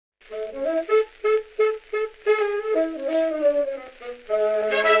He's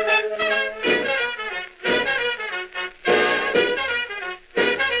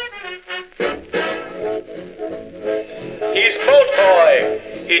Boat Boy.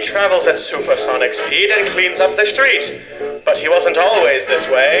 He travels at supersonic speed and cleans up the street. But he wasn't always this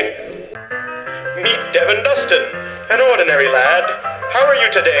way. Meet Devin Dustin, an ordinary lad. How are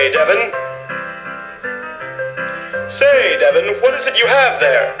you today, Devin? Say, Devin, what is it you have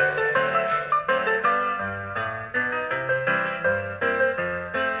there?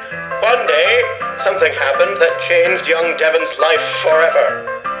 One day, something happened that changed young Devin's life forever.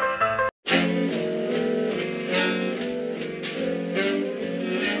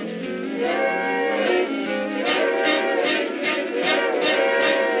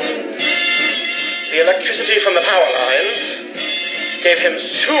 The electricity from the power lines gave him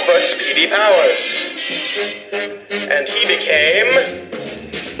super speedy powers. And he became...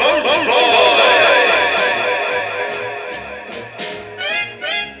 Boat Boy!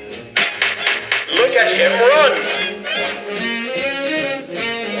 Look at him run!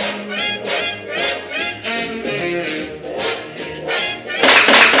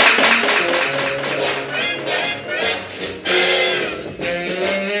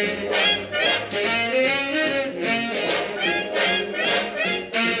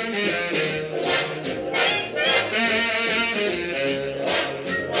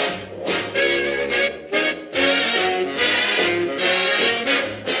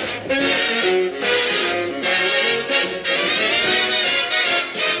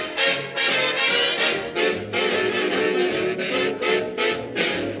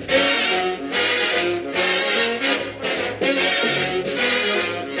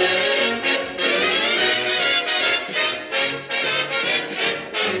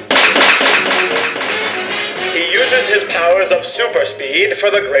 His powers of super speed for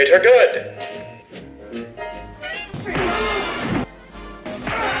the greater good.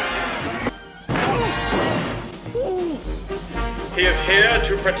 He is here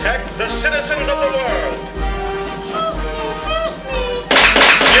to protect the citizens of the world.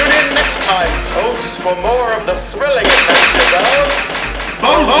 Tune in next time, folks, for more of the thrilling adventures of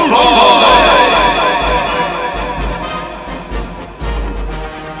Boat Boy!